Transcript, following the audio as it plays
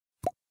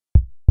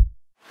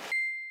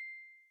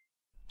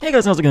Hey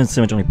guys, how's it going?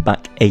 SimmerJonny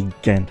back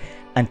again,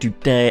 and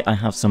today I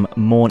have some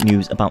more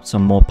news about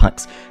some more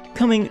packs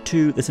coming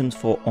to The Sims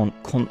 4 on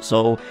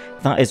console.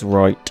 That is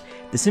right,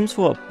 The Sims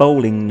 4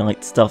 Bowling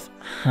Night stuff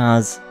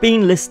has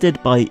been listed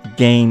by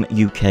Game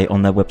UK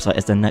on their website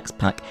as the next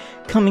pack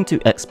coming to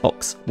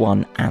Xbox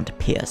One and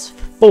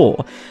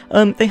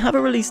PS4. They have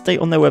a release date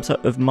on their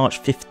website of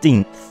March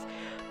 15th,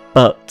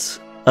 but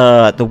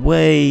the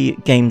way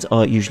games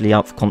are usually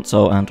out for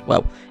console and,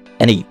 well,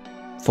 any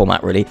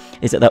format really,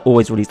 is that they're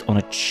always released on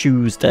a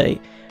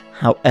Tuesday.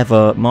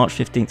 However, March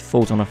 15th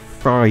falls on a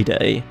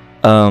Friday,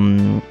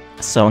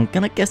 so I'm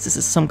gonna guess this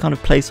is some kind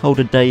of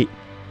placeholder date,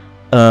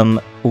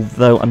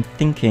 although I'm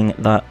thinking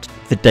that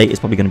the date is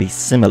probably going to be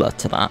similar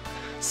to that.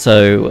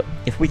 So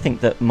if we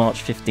think that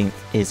March 15th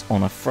is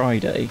on a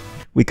Friday,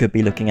 we could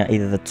be looking at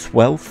either the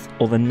 12th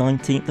or the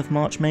 19th of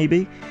March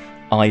maybe.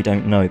 I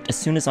don't know. As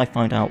soon as I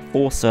find out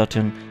for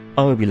certain,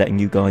 I will be letting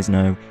you guys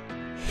know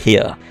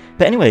here.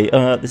 But anyway,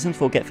 The Sims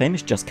 4 Get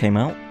Famous just came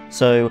out,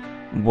 so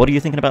what are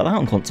you thinking about that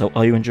on console?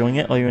 Are you enjoying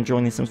it? Are you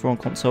enjoying The Sims 4 on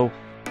console?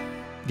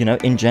 You know,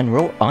 in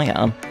general, I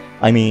am.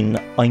 I mean,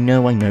 I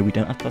know we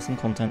don't have custom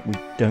content, we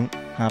don't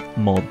have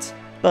mods,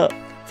 but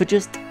for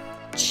just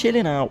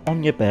chilling out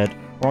on your bed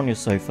or on your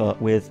sofa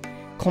with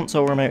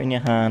console remote in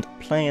your hand,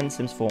 playing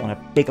Sims 4 on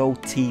a big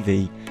old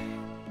TV,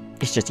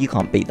 it's just, you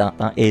can't beat that.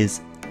 That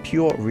is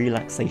pure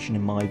relaxation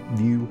in my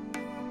view.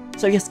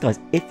 So yes guys,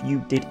 if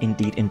you did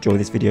indeed enjoy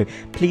this video,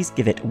 please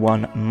give it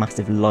one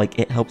massive like,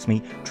 it helps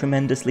me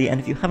tremendously, and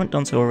if you haven't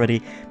done so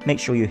already, make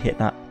sure you hit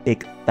that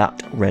big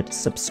fat red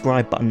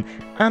subscribe button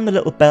and the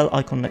little bell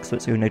icon next to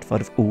it so you're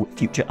notified of all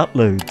future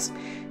uploads.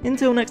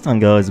 Until next time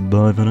guys,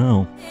 bye for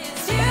now.